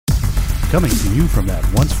Coming to you from that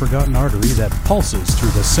once-forgotten artery that pulses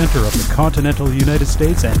through the center of the continental United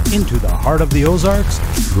States and into the heart of the Ozarks,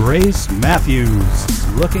 Grace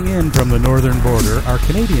Matthews. Looking in from the northern border, our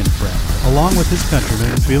Canadian friend, along with his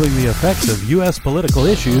countrymen feeling the effects of U.S. political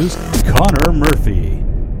issues, Connor Murphy.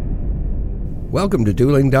 Welcome to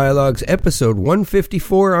Dueling Dialogues, episode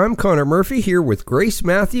 154. I'm Connor Murphy, here with Grace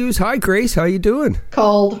Matthews. Hi, Grace. How you doing?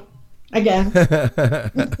 Cold. Again.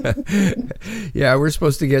 Yeah, we're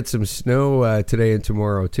supposed to get some snow today and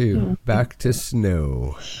tomorrow, too. Mm-hmm. Back to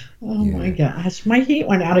snow. Oh, yeah. My gosh. My heat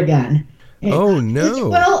went out again. Oh,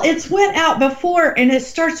 no. It's went out before, and it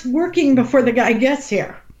starts working before the guy gets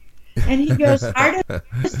here. And he goes, I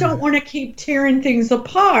just don't want to keep tearing things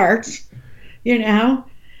apart, you know?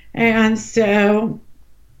 And so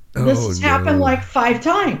this has happened like 5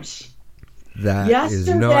 times. That is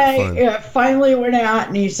not fun. Yesterday, it finally went out,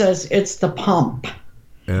 and he says, it's the pump.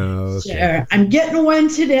 Oh, okay. So I'm getting one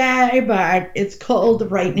today, but it's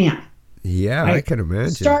cold right now. Yeah, I can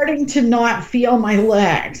imagine. Starting to not feel my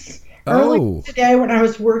legs. Early today when I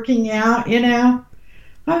was working out, you know,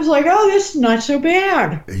 I was like, oh, this is not so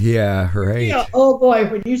bad. Yeah, right. You know, oh, boy,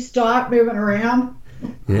 when you stop moving around.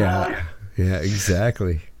 Yeah,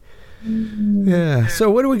 exactly. Yeah,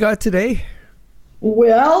 so what do we got today?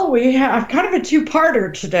 Well, we have kind of a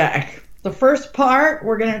 2-parter today. The first part,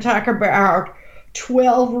 we're going to talk about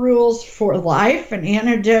 12 Rules for Life, an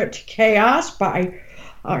Antidote to Chaos by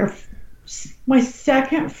my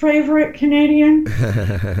second favorite Canadian,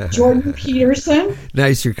 Jordan Peterson.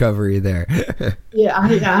 Nice recovery there. Yeah. I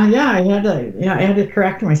had to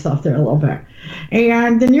correct myself there a little bit.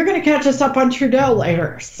 And then you're going to catch us up on Trudeau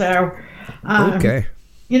later. So, okay.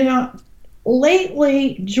 You know,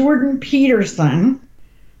 lately, Jordan Peterson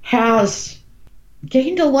has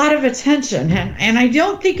gained a lot of attention, and I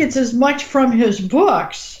don't think it's as much from his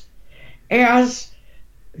books as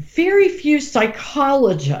very few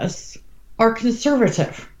psychologists are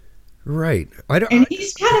conservative. Right. And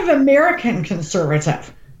he's kind of American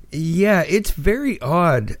conservative. Yeah, it's very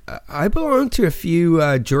odd. I belong to a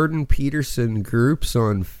few Jordan Peterson groups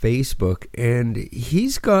on Facebook, and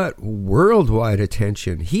he's got worldwide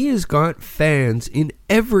attention. He has got fans in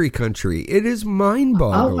every country. It is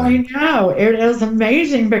mind-boggling. Oh, I know. It is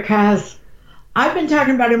amazing because I've been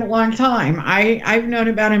talking about him a long time. I've known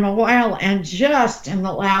about him a while, and just in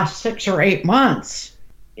the last 6 or 8 months,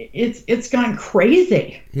 it's gone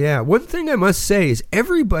crazy. Yeah, one thing I must say is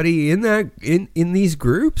everybody in these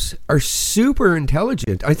groups are super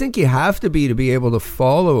intelligent. I think you have to be able to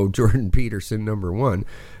follow Jordan Peterson, number one,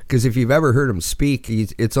 because if you've ever heard him speak,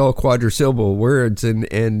 it's all quadrisyllable words,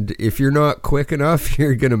 and if you're not quick enough,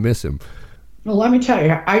 you're gonna miss him. Well, let me tell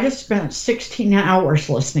you, I just spent 16 hours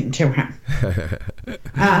listening to him,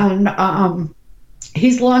 and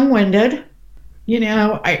he's long-winded. You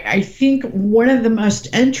know, I think one of the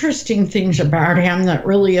most interesting things about him that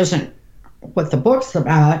really isn't what the book's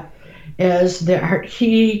about is that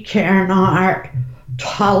he cannot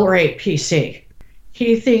tolerate PC.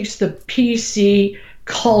 He thinks the PC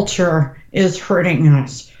culture is hurting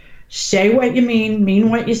us. Say what you mean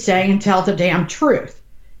what you say, and tell the damn truth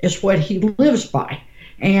is what he lives by.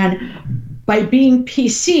 And by being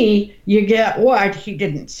PC, you get what? He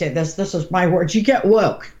didn't say this. This is my words. You get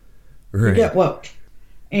woke. Right. You get woke.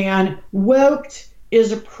 And woke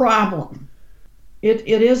is a problem. It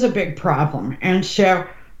is a big problem. And so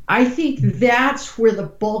I think that's where the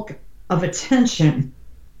bulk of attention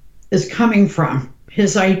is coming from.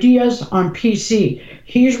 His ideas on PC.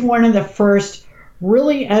 He's one of the first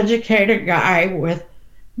really educated guy with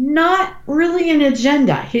not really an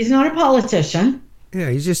agenda. He's not a politician. Yeah,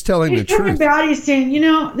 he's just telling the truth. He's saying, you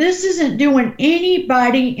know, this isn't doing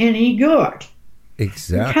anybody any good.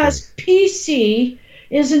 Exactly. Because PC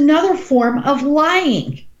is another form of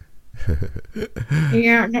lying.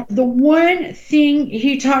 And the one thing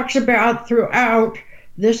he talks about throughout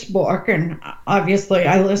this book, and obviously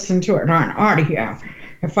I listened to it on audio.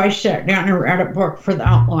 If I sat down and read a book for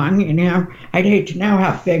that long, you know, I'd hate to know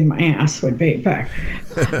how big my ass would be.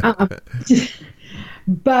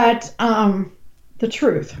 But, the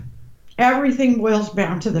truth. Everything boils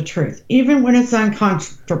down to the truth, even when it's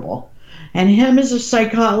uncomfortable. And him as a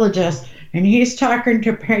psychologist, and he's talking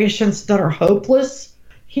to patients that are hopeless.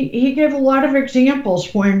 He gave a lot of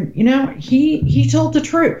examples when, you know, he told the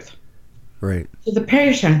truth. Right. To the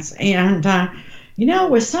patients. And, you know,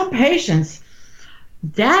 with some patients,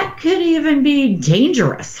 that could even be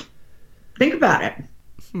dangerous. Think about it.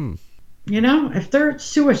 You know, if they're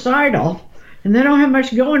suicidal and they don't have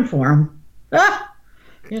much going for them,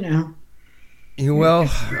 you know. Well,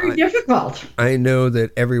 It's very difficult. I know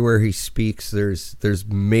that everywhere he speaks, there's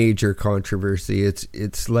major controversy.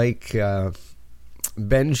 It's like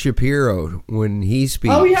Ben Shapiro when he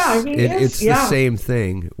speaks. Oh, yeah, it's the same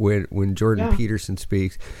thing when Jordan Peterson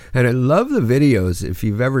speaks. And I love the videos. If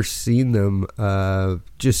you've ever seen them,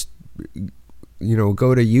 just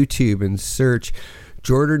go to YouTube and search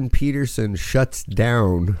Jordan Peterson shuts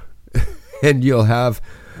down, and you'll have.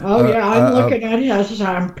 Oh yeah, I'm looking at his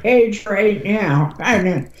page right now,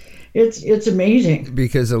 and it's amazing.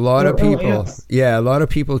 Because a lot of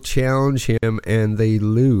people challenge him, and they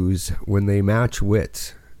lose when they match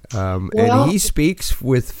wits. And he speaks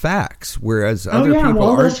with facts, whereas other people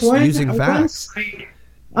aren't using facts.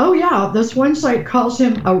 This one site calls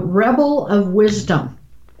him a rebel of wisdom.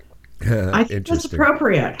 I think that's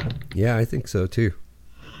appropriate. Yeah, I think so too.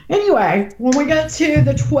 Anyway, when we get to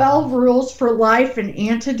the 12 rules for life and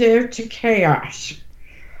antidote to chaos,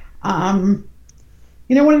 one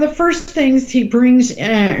of the first things he brings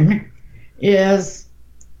in is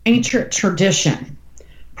ancient tradition,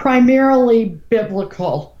 primarily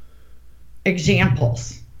biblical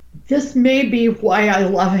examples. This may be why I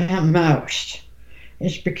love him most.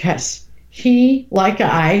 It's because he, like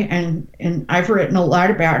I, and I've written a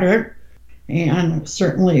lot about it, and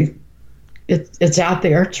certainly it's out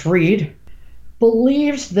there to read,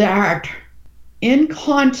 believes that in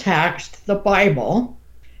context, the Bible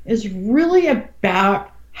is really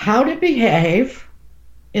about how to behave.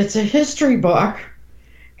 It's a history book.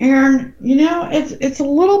 And, it's a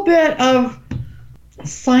little bit of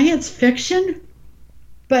science fiction,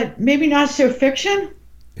 but maybe not so fiction,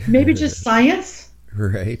 maybe just science.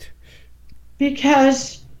 Right.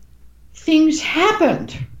 Because things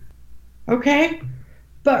happened, okay?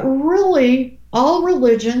 But really, all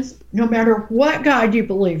religions, no matter what God you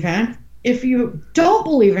believe in, if you don't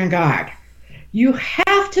believe in God, you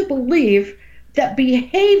have to believe that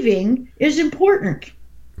behaving is important.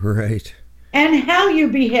 Right. And how you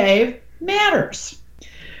behave matters.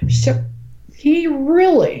 So he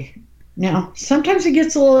really, now, sometimes he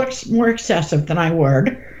gets a little more excessive than I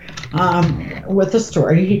would with the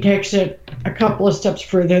story. He takes it a couple of steps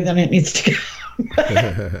further than it needs to go.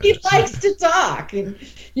 He likes to talk, and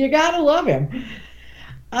you gotta love him.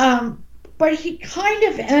 But he kind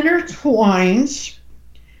of intertwines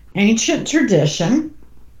ancient tradition,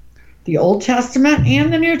 the Old Testament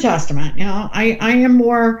and the New Testament. I am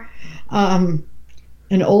more an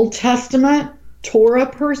Old Testament Torah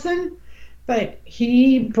person, but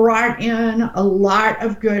he brought in a lot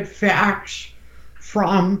of good facts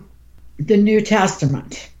from the New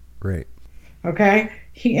Testament. Right. Okay?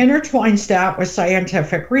 He intertwines that with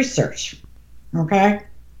scientific research. Okay?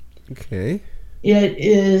 Okay. It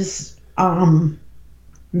is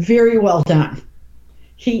very well done.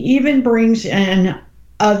 He even brings in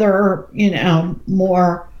other,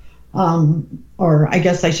 more, or I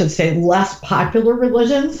guess I should say less popular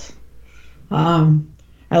religions,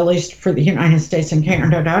 at least for the United States and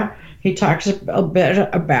Canada. He talks a bit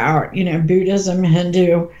about, Buddhism,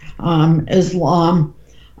 Hindu, Islam.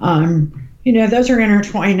 Those are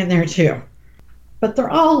intertwined in there too. But they're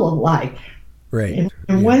all alike. Right.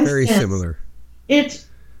 In one very sense, similar. It's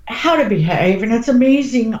how to behave, and it's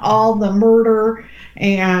amazing all the murder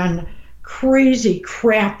and crazy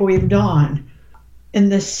crap we've done in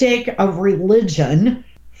the sake of religion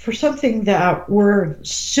for something that we're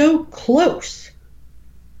so close.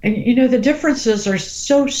 And, the differences are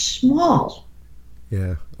so small.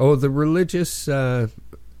 Yeah. Oh, the religious end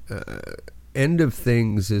of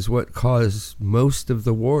things is what caused most of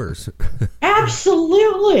the wars.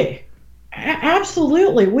 Absolutely.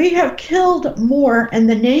 Absolutely. We have killed more in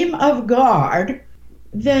the name of God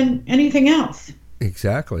than anything else.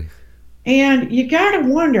 Exactly. And you got to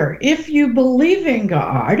wonder, if you believe in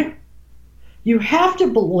God, you have to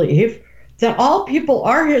believe that all people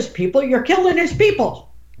are his people. You're killing his people.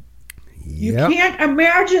 You can't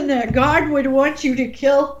imagine that God would want you to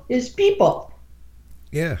kill his people.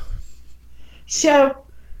 Yeah. So,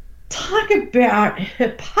 talk about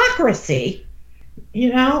hypocrisy.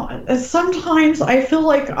 Sometimes I feel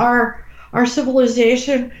like our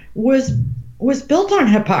civilization was built on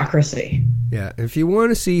hypocrisy. Yeah. If you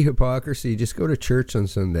want to see hypocrisy, just go to church on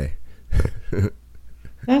Sunday.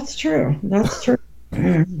 That's true.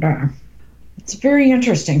 And, it's very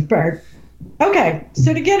interesting, Bert. Okay,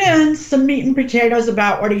 so to get in some meat and potatoes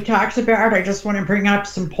about what he talks about, I just want to bring up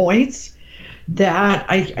some points that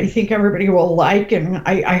I think everybody will like, and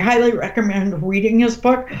I highly recommend reading his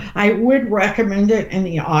book. I would recommend it in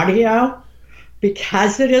the audio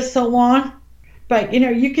because it is so long, but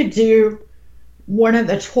you could do one of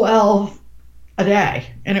the 12 a day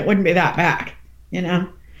and it wouldn't be that bad.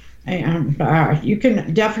 And you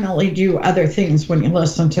can definitely do other things when you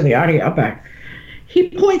listen to the audio, but he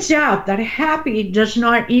points out that happy does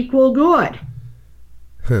not equal good.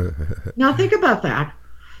 Now think about that.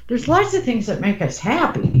 There's lots of things that make us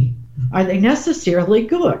happy. Are they necessarily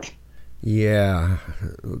good? Yeah.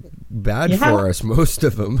 Bad for us, most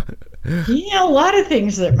of them. Yeah, a lot of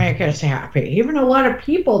things that make us happy, even a lot of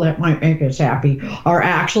people that might make us happy, are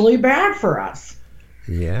actually bad for us.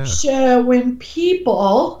 Yeah. So when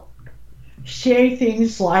people say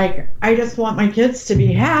things like, I just want my kids to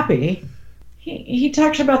be happy, he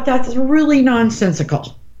talks about that's really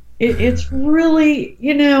nonsensical. It's really,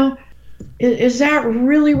 is that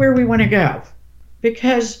really where we want to go?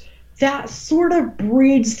 Because that sort of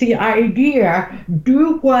breeds the idea,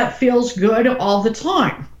 do what feels good all the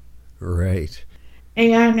time. Right.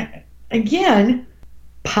 And again,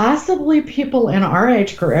 possibly people in our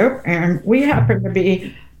age group, and we happen to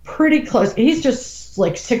be pretty close. He's just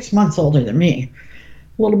like 6 months older than me,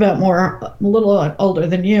 a little older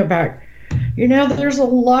than you, but there's a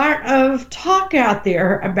lot of talk out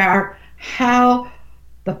there about how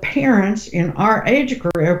the parents in our age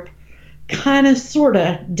group kind of sort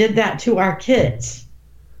of did that to our kids.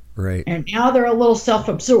 Right. And now they're a little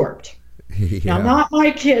self-absorbed. Yeah. Now, not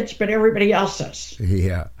my kids, but everybody else's.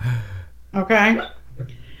 Yeah. Okay?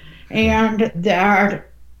 And that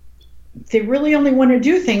they really only want to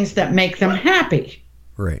do things that make them happy.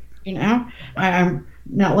 Right. Now,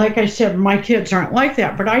 like I said, my kids aren't like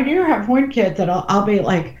that, but I do have one kid that I'll be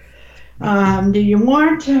like, do you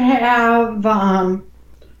want to have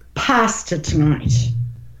pasta tonight?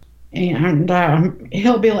 And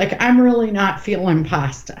he'll be like, I'm really not feeling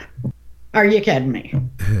pasta. Are you kidding me?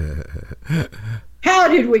 How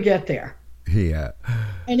did we get there? Yeah.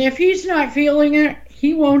 And if he's not feeling it,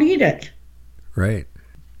 he won't eat it. Right.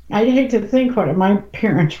 I'd hate to think what my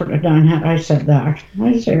parents would have done had I said that.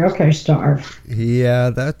 I'd say, okay, starve. Yeah,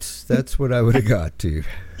 that's what I would have got to.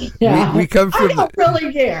 Yeah, we come from. I don't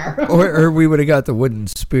really care. or we would have got the wooden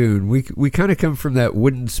spoon. We kind of come from that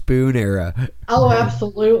wooden spoon era. Oh,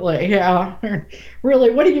 absolutely. Yeah. Really,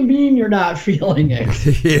 what do you mean you're not feeling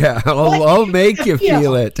it? Yeah, I'll make you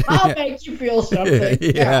feel it. I'll make you feel something.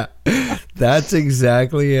 Yeah, that's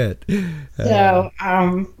exactly it. So,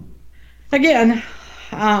 again,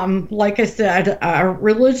 like I said,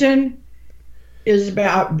 religion is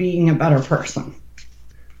about being a better person.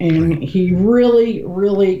 And he really,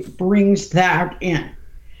 really brings that in.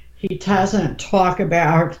 He doesn't talk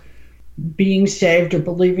about being saved or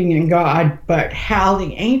believing in God, but how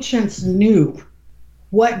the ancients knew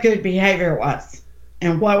what good behavior was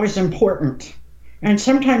and what was important. And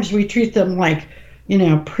sometimes we treat them like,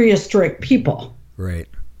 prehistoric people. Right.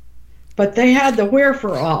 But they had the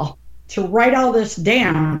wherewithal to write all this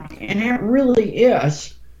down, and it really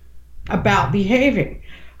is about behaving.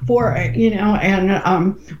 And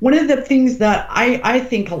one of the things that I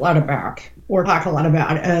think a lot about, or talk a lot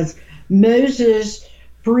about, is Moses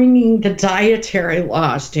bringing the dietary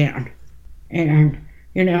laws down. And,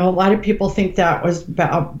 a lot of people think that was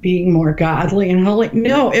about being more godly and holy.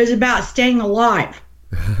 No, it was about staying alive.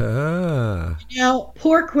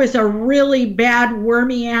 Pork was a really bad,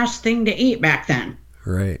 wormy-ass thing to eat back then.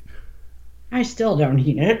 Right. I still don't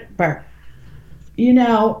eat it, but...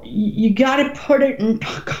 you got to put it in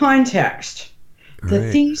context.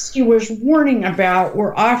 The things he was warning about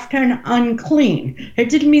were often unclean. It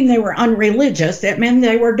didn't mean they were unreligious. It meant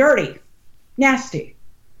they were dirty, nasty.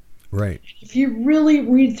 Right. If you really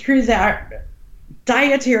read through that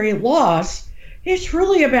dietary laws, it's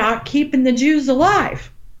really about keeping the Jews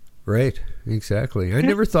alive. Right. Exactly. I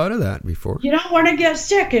never thought of that before. You don't want to get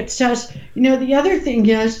sick. It says, the other thing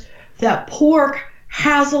is that pork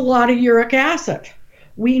has a lot of uric acid.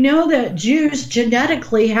 We know that Jews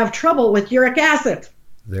genetically have trouble with uric acid.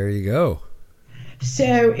 There you go.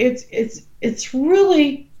 So it's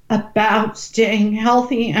really about staying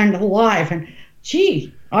healthy and alive. And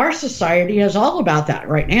our society is all about that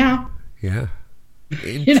right now. Yeah.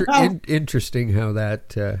 Interesting how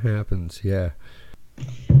that happens. Yeah.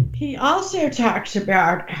 He also talks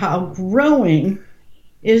about how growing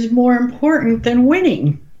is more important than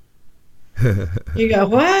winning. You go,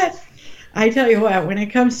 what? I tell you what, when it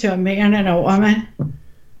comes to a man and a woman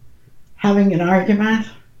having an argument,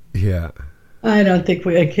 yeah, I don't think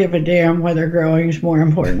we give a damn whether growing is more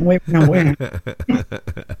important. Women don't win.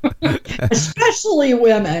 Especially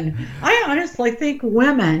women. I honestly think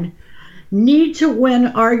women need to win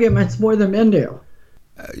arguments more than men do.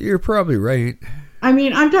 You're probably right. I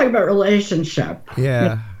mean, I'm talking about relationship.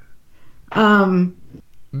 Yeah. Men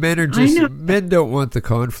don't want the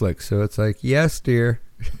conflict, so it's like, yes, dear.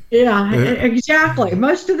 Yeah, exactly.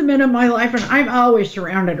 Most of the men in my life, and I'm always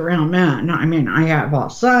surrounded around men. I mean, I have all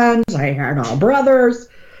sons, I had all brothers.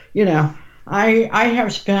 You know, I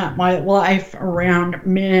have spent my life around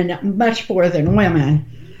men much more than women,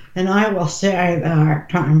 and I will say that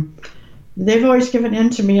they've always given in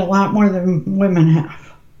to me a lot more than women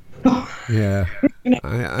have. Yeah.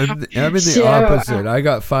 I'm in the opposite. I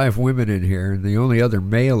got 5 women in here, and the only other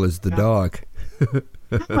male is the dog.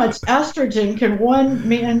 How much estrogen can one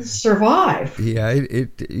man survive? Yeah,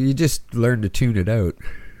 you just learn to tune it out.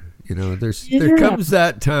 You know, there comes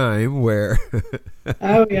that time where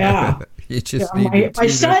oh yeah, you just need to tune my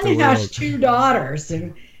son the has world. 2 daughters,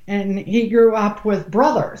 and he grew up with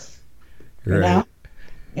brothers. You know?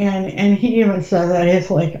 And he even said that he's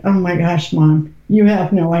like, oh my gosh, Mom, you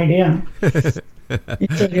have no idea. He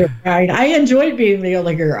said, you're right. I enjoyed being the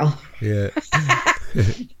only girl. Yeah.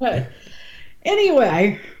 But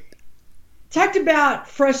anyway, talked about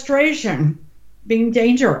frustration being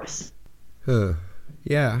dangerous.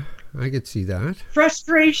 Yeah, I could see that.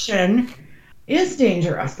 Frustration is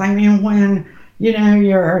dangerous. I mean, when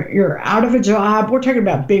you're out of a job, we're talking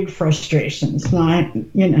about big frustrations, not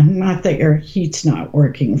that your heat's not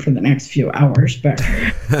working for the next few hours, but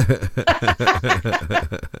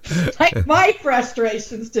like my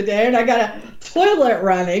frustrations today, and I got a toilet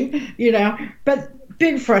running, but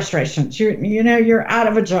big frustrations. You're out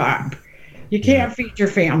of a job. You can't feed your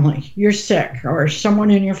family. You're sick, or someone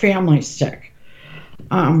in your family's sick.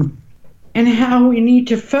 And how we need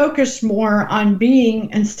to focus more on being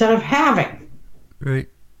instead of having. Right.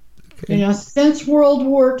 Okay. Since World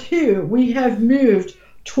War II, we have moved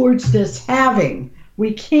towards this having.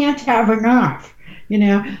 We can't have enough.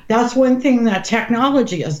 That's one thing that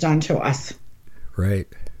technology has done to us. Right.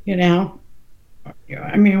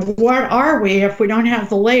 I mean, what are we if we don't have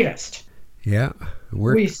the latest? Yeah.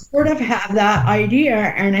 We sort of have that idea,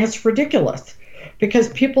 and it's ridiculous because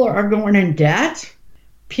people are going in debt.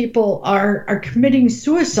 People are committing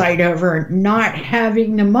suicide over not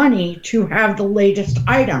having the money to have the latest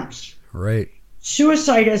items. Right.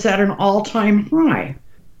 Suicide is at an all-time high.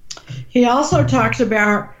 He also talks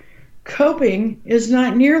about coping is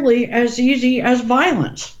not nearly as easy as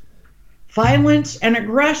violence. Violence and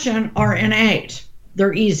aggression are innate.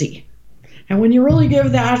 They're easy. And when you really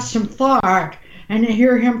give that some thought and you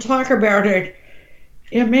hear him talk about it,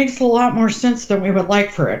 it makes a lot more sense than we would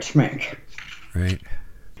like for it to make. Right.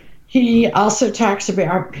 He also talks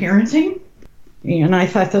about parenting, and I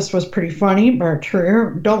thought this was pretty funny, but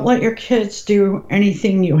true. Don't let your kids do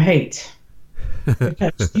anything you hate.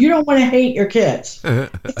 Because you don't want to hate your kids. I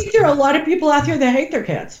think there are a lot of people out there that hate their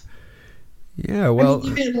kids. Yeah, well...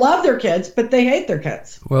 they love their kids, but they hate their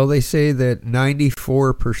kids. Well, they say that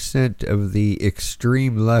 94% of the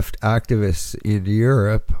extreme left activists in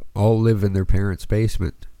Europe all live in their parents'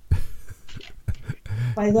 basement.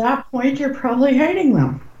 By that point, you're probably hating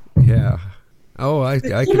them. Yeah. Oh, I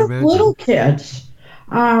can imagine. Little kids.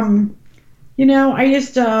 I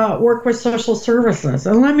used to work with social services,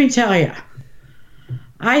 and let me tell you,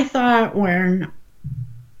 I thought when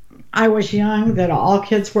I was young that all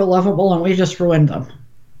kids were lovable, and we just ruined them.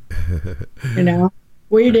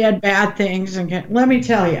 We did bad things, and let me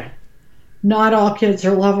tell you, not all kids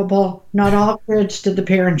are lovable. Not all kids did the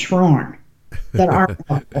parents wrong that aren't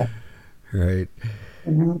lovable. Right.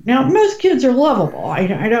 Now, most kids are lovable. I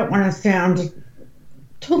don't want to sound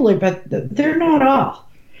totally, but they're not all.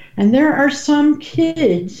 And there are some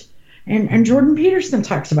kids, and Jordan Peterson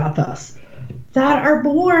talks about this, that are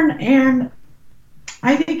born, and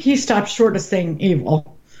I think he stopped short of saying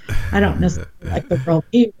evil. I don't necessarily like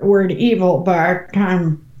the word evil, but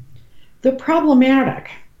they're problematic.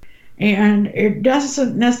 And it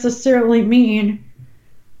doesn't necessarily mean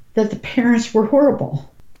that the parents were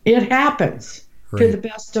horrible. It happens. Right. To the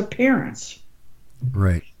best of parents.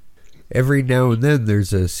 Right. Every now and then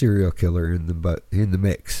there's a serial killer in the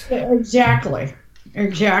mix. Exactly.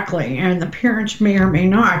 And the parents may or may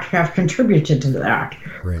not have contributed to that.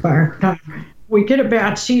 Right. But we get a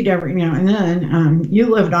bad seed every now and then. You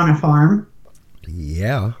lived on a farm.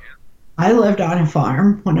 Yeah. I lived on a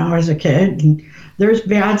farm when I was a kid. And there's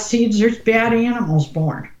bad seeds. There's bad animals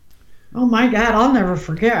born. Oh my God, I'll never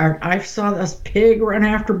forget. I saw this pig run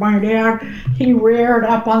after my dad. He reared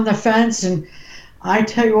up on the fence, and I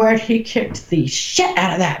tell you what, he kicked the shit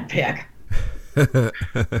out of that pig.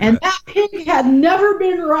 And that pig had never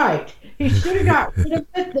been right. He should have got rid of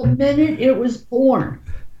it the minute it was born.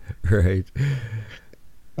 Right.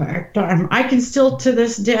 But I can still, to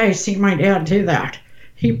this day, see my dad do that.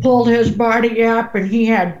 He pulled his body up, and he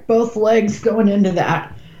had both legs going into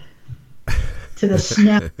that. To the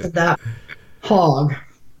snap of that hog.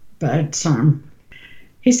 But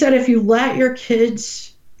He said if you let your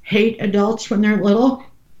kids hate adults when they're little,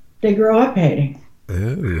 they grow up hating.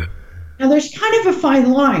 Oh. Now, there's kind of a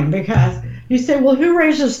fine line because you say, well, who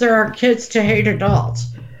raises their kids to hate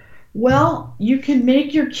adults? Well, you can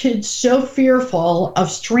make your kids so fearful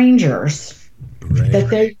of strangers that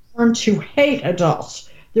they learn to hate adults.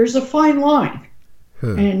 There's a fine line.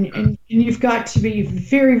 And you've got to be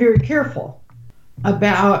very, very careful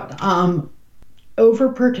about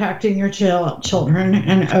overprotecting your children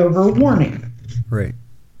and overwarning. Right.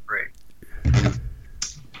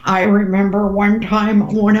 I remember one time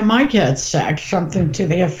one of my kids said something to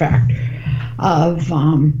the effect of,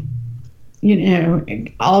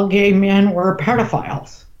 all gay men were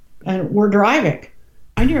pedophiles and were driving.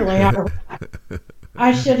 I nearly had a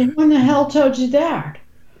I said, who in the hell told you that?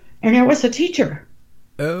 And it was a teacher.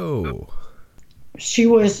 Oh. She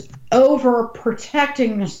was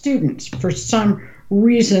overprotecting the students for some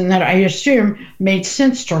reason that I assume made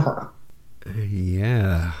sense to her.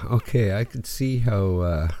 Yeah. Okay, I could see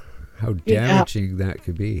how damaging that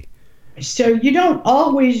could be. So you don't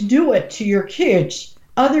always do it to your kids.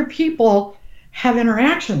 Other people have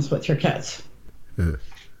interactions with your kids.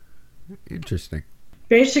 Interesting.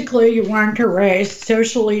 Basically, you want to raise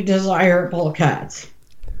socially desirable kids.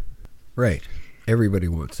 Right. Everybody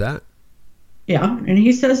wants that. Yeah, and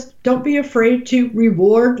he says, don't be afraid to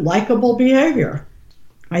reward likable behavior.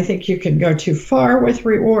 I think you can go too far with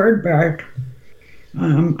reward, but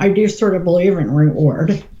I do sort of believe in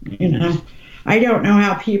reward. I don't know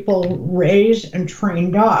how people raise and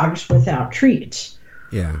train dogs without treats.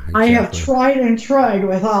 Yeah, exactly. I have tried and tried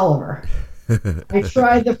with Oliver. I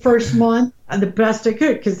tried the first month the best I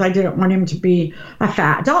could because I didn't want him to be a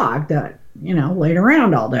fat dog that, laid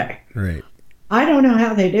around all day. Right. I don't know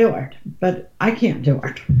how they do it, but I can't do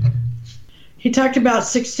it. He talked about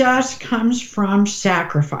success comes from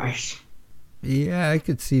sacrifice. Yeah, I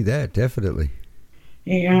could see that, definitely.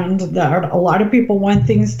 And that a lot of people want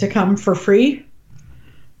things to come for free,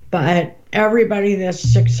 but everybody that's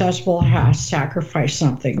successful has sacrificed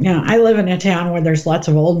something. Now, I live in a town where there's lots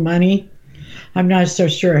of old money. I'm not so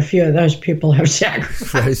sure a few of those people have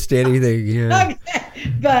sacrificed anything, yeah.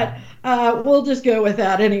 Okay. But we'll just go with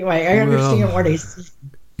that anyway. I understand what he's saying.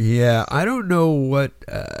 Yeah, I don't know what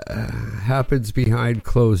happens behind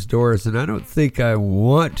closed doors, and I don't think I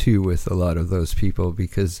want to with a lot of those people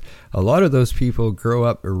because a lot of those people grow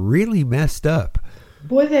up really messed up.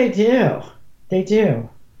 Boy, they do. They do.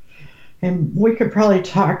 And we could probably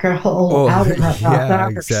talk a whole hour about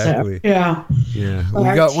that. Exactly. So, yeah. Yeah. We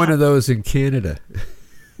got one of those in Canada.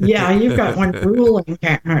 Yeah, you've got one ruling in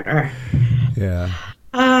Canada. Yeah.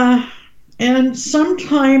 And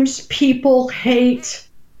sometimes people hate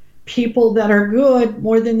people that are good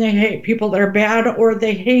more than they hate people that are bad, or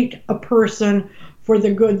they hate a person for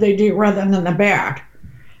the good they do rather than the bad.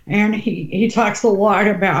 And he talks a lot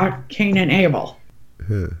about Cain and Abel.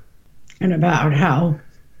 And about how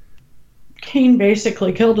Cain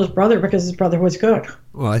basically killed his brother because his brother was good.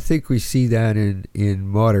 Well, I think we see that in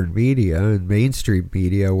modern media and mainstream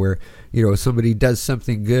media where, somebody does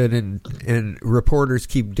something good and reporters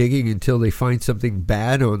keep digging until they find something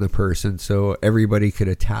bad on the person so everybody could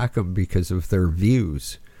attack them because of their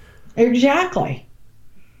views. Exactly.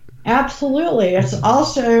 Absolutely. It's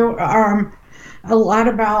also a lot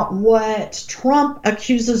about what Trump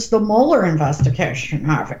accuses the Mueller investigation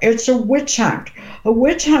of. It's a witch hunt. A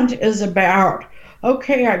witch hunt is about,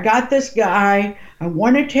 okay, I got this guy, I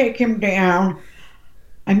want to take him down,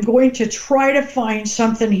 I'm going to try to find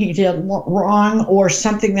something he did wrong or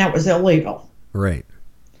something that was illegal. Right.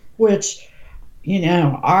 Which,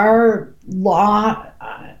 our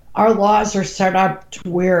laws are set up to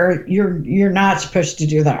where you're not supposed to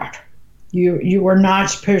do that. You are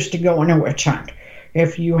not supposed to go on a witch hunt.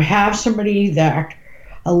 If you have somebody that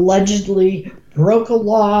allegedly broke a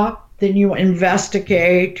law, then you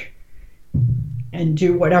investigate and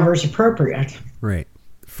do whatever's appropriate. Right.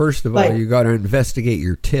 First of all, you got to investigate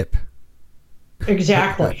your tip.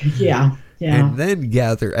 Exactly. Yeah. And then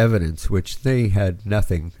gather evidence, which they had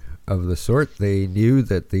nothing of the sort. They knew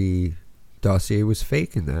that the dossier was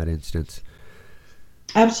fake in that instance.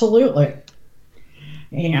 Absolutely.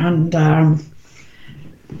 And,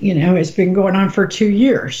 it's been going on for 2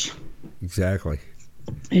 years. Exactly.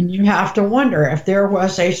 And you have to wonder if there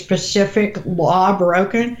was a specific law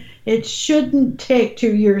broken, it shouldn't take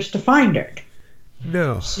 2 years to find it.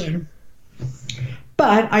 No. So,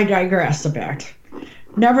 but I digress a bit.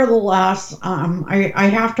 Nevertheless, I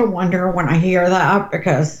have to wonder when I hear that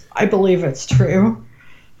because I believe it's true.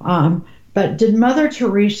 But did Mother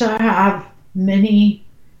Teresa have many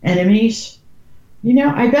enemies?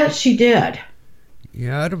 I bet she did.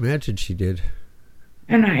 Yeah, I'd imagine she did.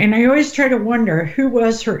 And I always try to wonder who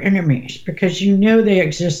was her enemies, because you know they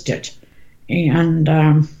existed.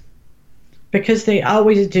 And because they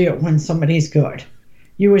always do when somebody's good.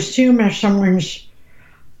 You assume if someone's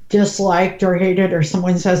disliked or hated, or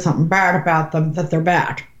someone says something bad about them, that they're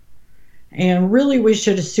bad. And really we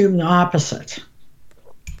should assume the opposite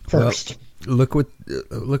first. Well,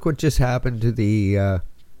 look what just happened to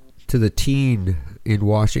the teen in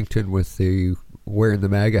Washington with the wearing the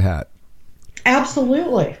MAGA hat.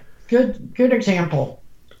 Absolutely. Good example.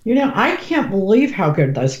 You know, I can't believe how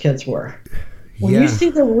good those kids were. When you see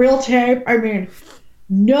the real tape, I mean,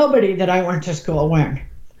 nobody that I went to school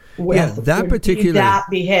with that particular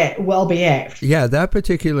well behaved. Yeah, that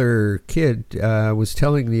particular kid was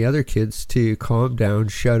telling the other kids to calm down,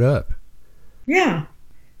 shut up. Yeah,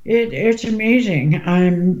 it's amazing.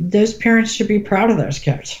 Those parents should be proud of those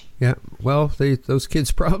kids. Yeah, well, those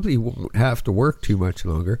kids probably won't have to work too much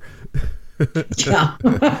longer. Yeah,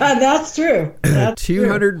 that's true. That's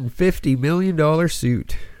 $250 million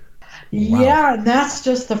suit. Wow. Yeah, and that's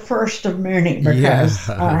just the first of many, because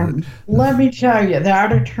let me tell you,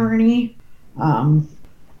 that attorney,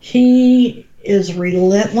 he is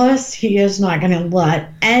relentless. He is not going to let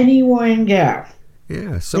anyone go.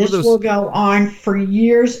 Yeah, this will go on for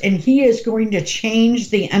years, and he is going to change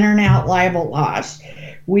the internet libel laws.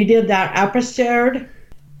 We did that episode,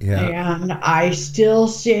 and I still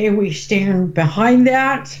say we stand behind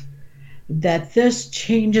that this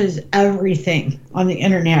changes everything on the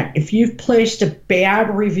internet. If you've placed a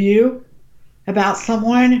bad review about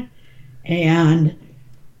someone and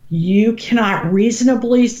you cannot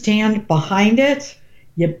reasonably stand behind it,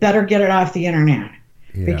 you better get it off the internet.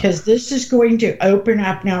 Yeah. Because this is going to open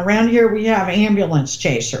up. Now, around here we have ambulance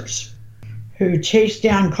chasers who chase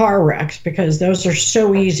down car wrecks, because those are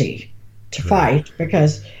so easy to fight,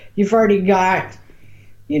 because you've already got,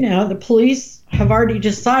 the police have already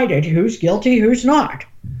decided who's guilty, who's not.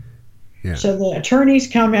 Yeah. So the attorneys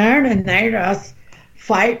come in and they just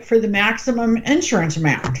fight for the maximum insurance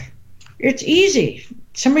amount. It's easy.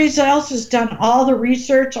 Somebody else has done all the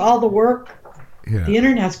research, all the work. Yeah. The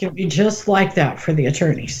internet's going to be just like that for the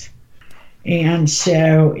attorneys. And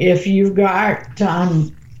so if you've got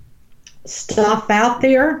stuff out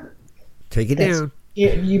there, take it down.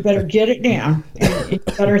 You better get it down. And you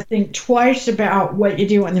better think twice about what you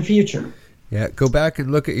do in the future. Yeah, go back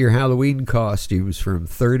and look at your Halloween costumes from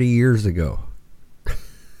 30 years ago.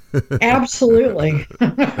 Absolutely.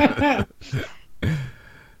 The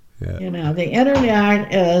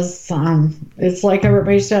internet is, it's like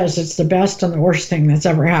everybody says, it's the best and the worst thing that's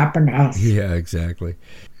ever happened to us. Yeah, exactly.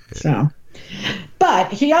 So,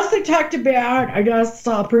 but he also talked about, I guess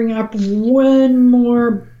I'll bring up one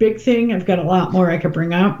more big thing. I've got a lot more I could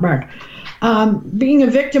bring up, but being a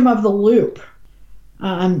victim of the loop.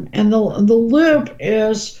 And the loop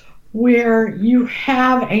is where you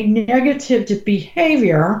have a negative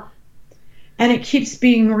behavior and it keeps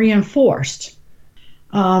being reinforced.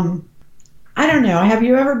 I don't know. Have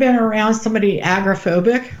you ever been around somebody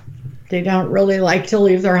agoraphobic? They don't really like to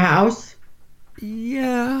leave their house.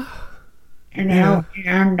 Yeah.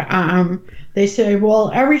 And they say, well,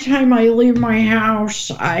 every time I leave my house,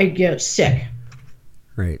 I get sick.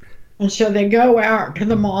 Right. And so they go out to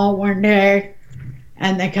the mall one day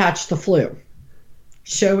and they catch the flu.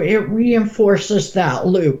 So it reinforces that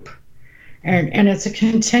loop. And it's a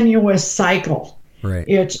continuous cycle. Right.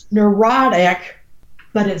 It's neurotic,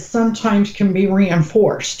 but it sometimes can be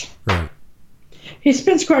reinforced. Right. He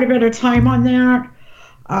spends quite a bit of time on that.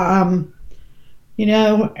 And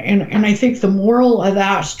I think the moral of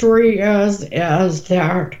that story is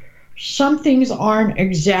that some things aren't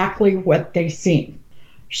exactly what they seem.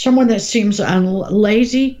 Someone that seems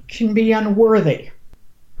lazy can be unworthy.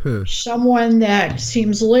 Someone that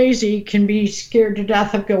seems lazy can be scared to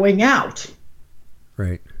death of going out.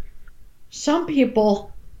 Right. Some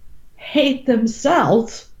people hate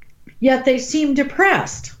themselves, yet they seem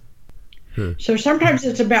depressed. So sometimes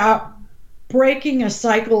it's about breaking a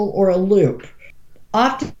cycle or a loop.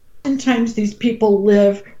 Oftentimes these people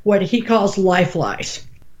live what he calls life lies.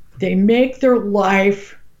 They make their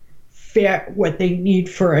life fit what they need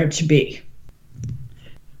for it to be,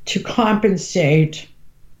 to compensate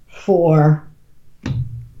for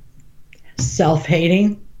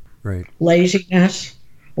self-hating, right, laziness,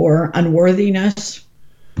 or unworthiness.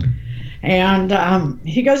 And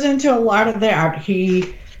he goes into a lot of that.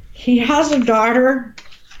 He has a daughter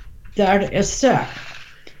that is sick.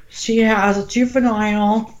 She has a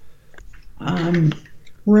juvenile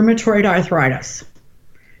rheumatoid arthritis.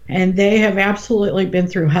 And they have absolutely been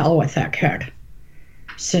through hell with that kid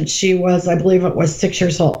since she was, I believe it was 6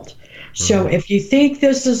 years old. So if you think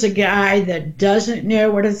this is a guy that doesn't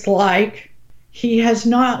know what it's like, he has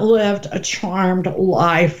not lived a charmed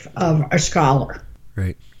life of a scholar.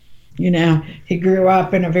 Right. He grew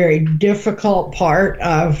up in a very difficult part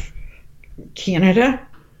of Canada.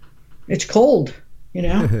 It's cold,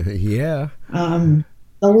 Yeah. The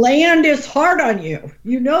land is hard on you.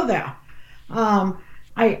 You know that.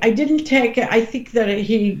 I didn't take it. I think that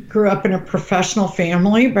he grew up in a professional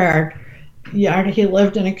family, but yeah, he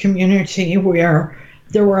lived in a community where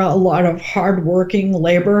there were a lot of hardworking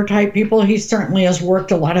labor type people. He certainly has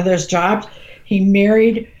worked a lot of those jobs. He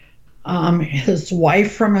married his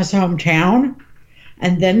wife from his hometown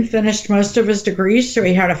and then finished most of his degrees, so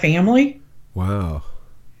he had a family. Wow.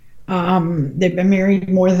 They've been married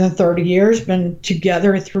more than 30 years, been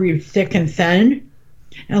together through thick and thin.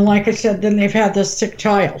 And like I said, then they've had this sick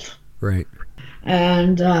child. Right.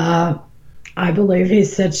 And I believe he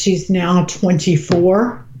said she's now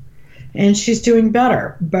 24 and she's doing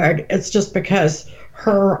better. But it's just because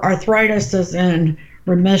her arthritis is in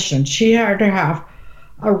remission. She had to have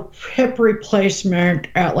a hip replacement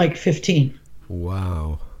at like 15.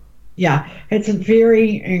 Wow. Yeah, it's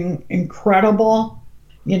very incredible.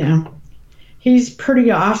 He's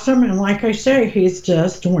pretty awesome. And like I say, he's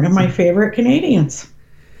just one of my favorite Canadians.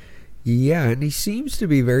 Yeah, and he seems to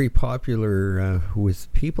be very popular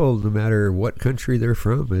with people, no matter what country they're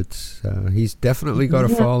from. He's definitely got a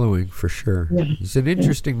following for sure. Yeah. He's an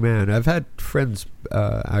interesting man. I've had friends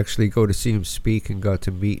actually go to see him speak and got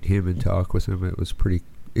to meet him and talk with him. It was pretty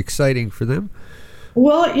exciting for them.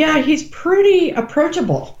 Well, yeah, he's pretty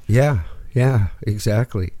approachable. Yeah,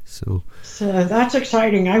 exactly. So that's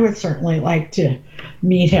exciting. I would certainly like to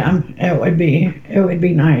meet him. It would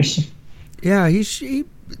be nice. Yeah, he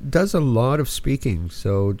does a lot of speaking.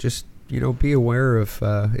 So just be aware of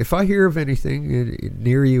if I hear of anything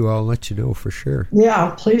near you, I'll let you know for sure.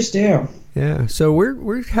 Yeah, please do. Yeah. So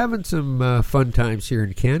we're having some fun times here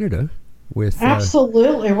in Canada with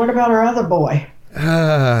absolutely. What about our other boy?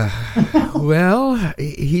 Well,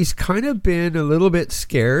 he's kind of been a little bit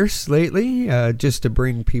scarce lately, just to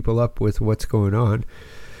bring people up with what's going on.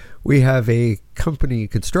 We have a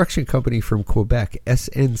construction company from Quebec,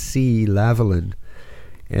 SNC Lavalin,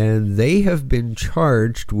 and they have been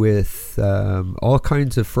charged with all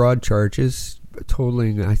kinds of fraud charges,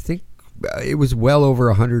 totaling, I think, it was well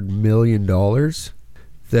over $100 million,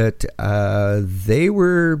 that they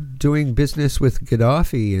were doing business with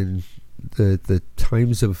Gaddafi and the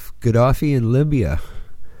times of Gaddafi in Libya.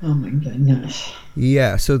 Oh my goodness.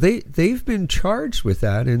 Yeah, so they've been charged with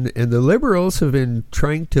that, and the Liberals have been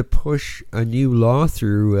trying to push a new law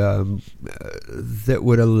through that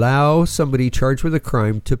would allow somebody charged with a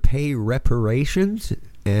crime to pay reparations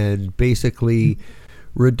and basically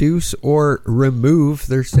reduce or remove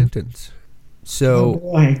their sentence.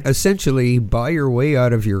 So essentially, buy your way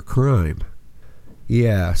out of your crime.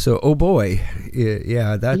 Yeah. So, oh boy,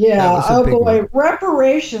 that was a big one.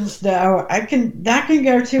 Reparations, though, that can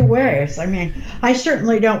go two ways. I mean, I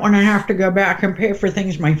certainly don't want to have to go back and pay for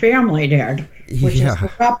things my family did, which is the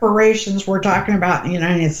reparations we're talking about in the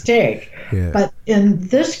United States. Yeah. But in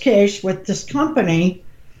this case, with this company,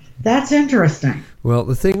 that's interesting. Well,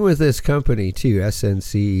 the thing with this company too,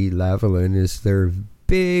 SNC Lavalin, is they're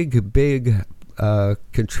big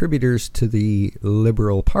contributors to the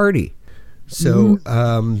Liberal Party. So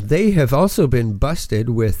they have also been busted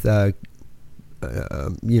with,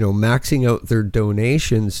 maxing out their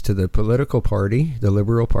donations to the political party, the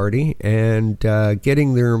Liberal Party, and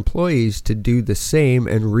getting their employees to do the same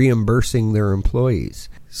and reimbursing their employees.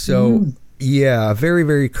 So, yeah, very,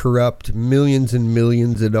 very corrupt, millions and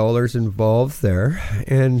millions of dollars involved there.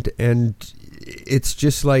 And it's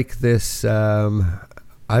just like this, I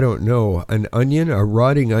don't know, a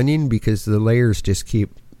rotting onion, because the layers just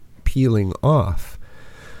keep peeling off.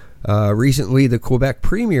 Recently, the Quebec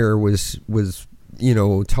premier was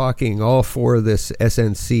talking all for this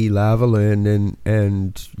SNC Lavalin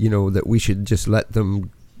and that we should just let them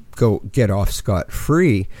go get off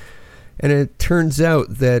scot-free. And it turns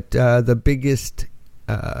out that the biggest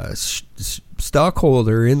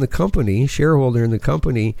shareholder in the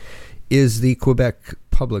company, is the Quebec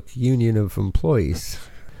Public Union of Employees.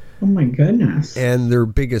 Oh my goodness. And their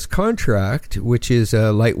biggest contract, which is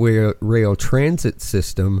a light rail transit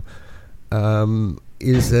system,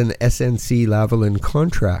 is an SNC Lavalin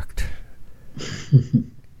contract.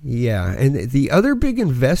 Yeah, and the other big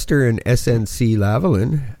investor in SNC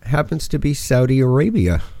Lavalin happens to be Saudi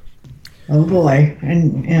Arabia. Oh boy.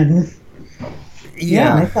 And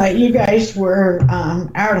I thought you guys were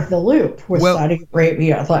out of the loop with Saudi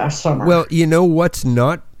Arabia last summer. Well, you know what's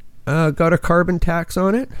not got a carbon tax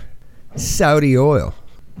on it? Saudi oil.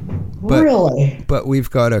 Really? But we've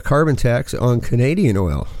got a carbon tax on Canadian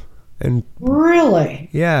oil. And really?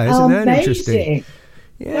 Yeah, isn't that interesting?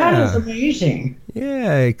 Yeah. That is amazing.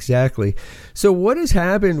 Yeah, exactly. So what has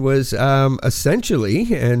happened was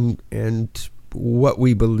essentially, and what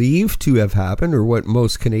we believe to have happened, or what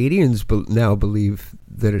most Canadians now believe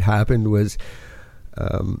that it happened, was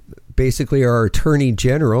basically our Attorney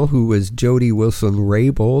General, who was Jody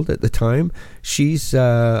Wilson-Raybould at the time. She's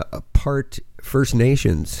part First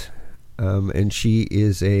Nations, and she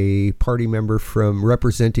is a party member from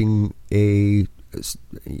representing a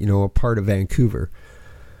part of Vancouver.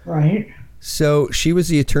 Right. So she was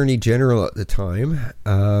the Attorney General at the time.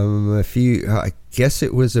 I guess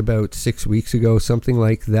it was about 6 weeks ago, something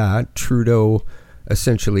like that. Trudeau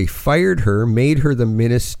essentially fired her, made her the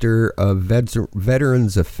Minister of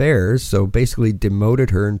Veterans Affairs, so basically demoted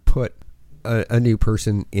her and put a new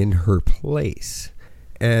person in her place.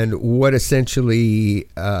 And what essentially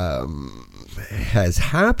has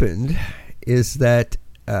happened is that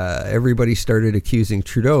everybody started accusing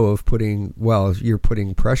Trudeau of you're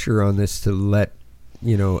putting pressure on this to let,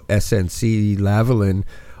 SNC Lavalin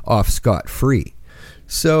off scot-free.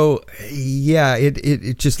 So, yeah,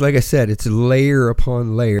 it just, like I said, it's layer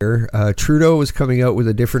upon layer. Trudeau was coming out with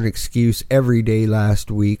a different excuse every day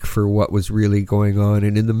last week for what was really going on.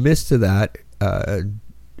 And in the midst of that,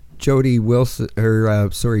 Jody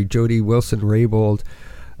Wilson-Raybould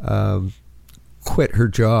quit her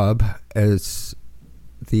job as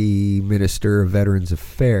the Minister of Veterans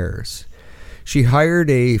Affairs. She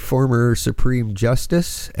hired a former Supreme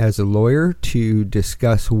Justice as a lawyer to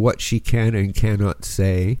discuss what she can and cannot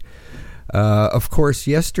say. Of course,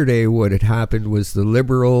 yesterday what had happened was the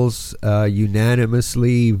Liberals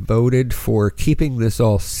unanimously voted for keeping this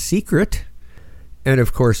all secret. And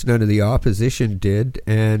of course, none of the opposition did.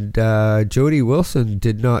 And Jody Wilson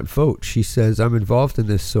did not vote. She says, I'm involved in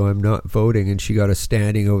this, so I'm not voting. And she got a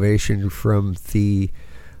standing ovation from the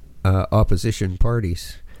opposition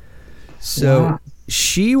parties. So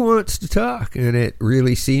she wants to talk, and it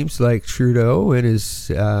really seems like Trudeau and his,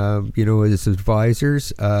 his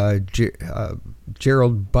advisors,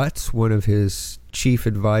 Gerald Butts, one of his chief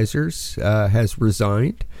advisors, has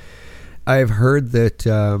resigned. I've heard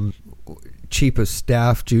that Chief of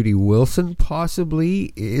Staff Judy Wilson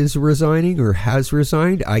possibly is resigning or has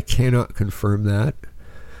resigned. I cannot confirm that,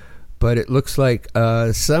 but it looks like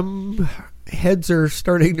some heads are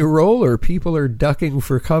starting to roll, or people are ducking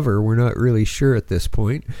for cover. We're not really sure at this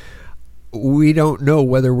point. We don't know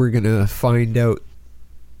whether we're going to find out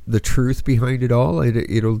the truth behind it all.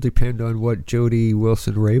 It'll depend on what Jody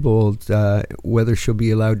Wilson-Raybould, whether she'll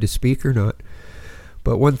be allowed to speak or not.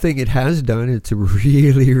 But one thing it has done, it's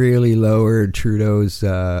really, really lowered Trudeau's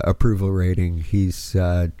approval rating. He's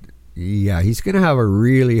going to have a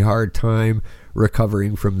really hard time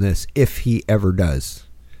recovering from this if he ever does.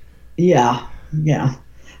 Yeah.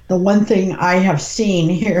 The one thing I have seen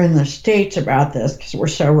here in the States about this, because we're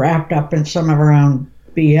so wrapped up in some of our own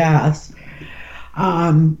BS,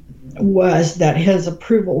 was that his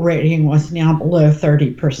approval rating was now below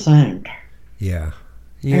 30%. Yeah.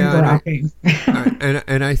 Yeah,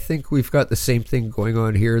 and I think we've got the same thing going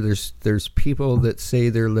on here. There's people that say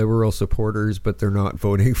they're Liberal supporters, but they're not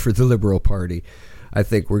voting for the Liberal Party. I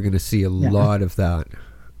think we're going to see a lot of that.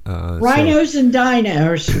 Rhinos and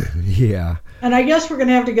dinos. Yeah. And I guess we're going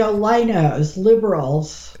to have to go linos,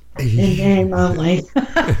 liberals, in name only.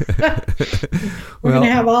 We're going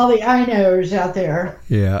to have all the I-nos out there.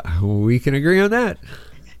 Yeah, we can agree on that.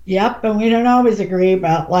 Yep, and we don't always agree,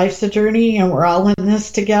 but life's a journey, and we're all in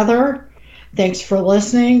this together. Thanks for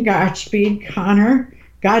listening. Godspeed, Connor.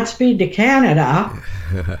 Godspeed to Canada.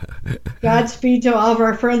 Godspeed to all of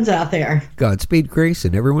our friends out there. Godspeed, Grace,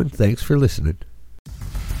 and everyone. Thanks for listening.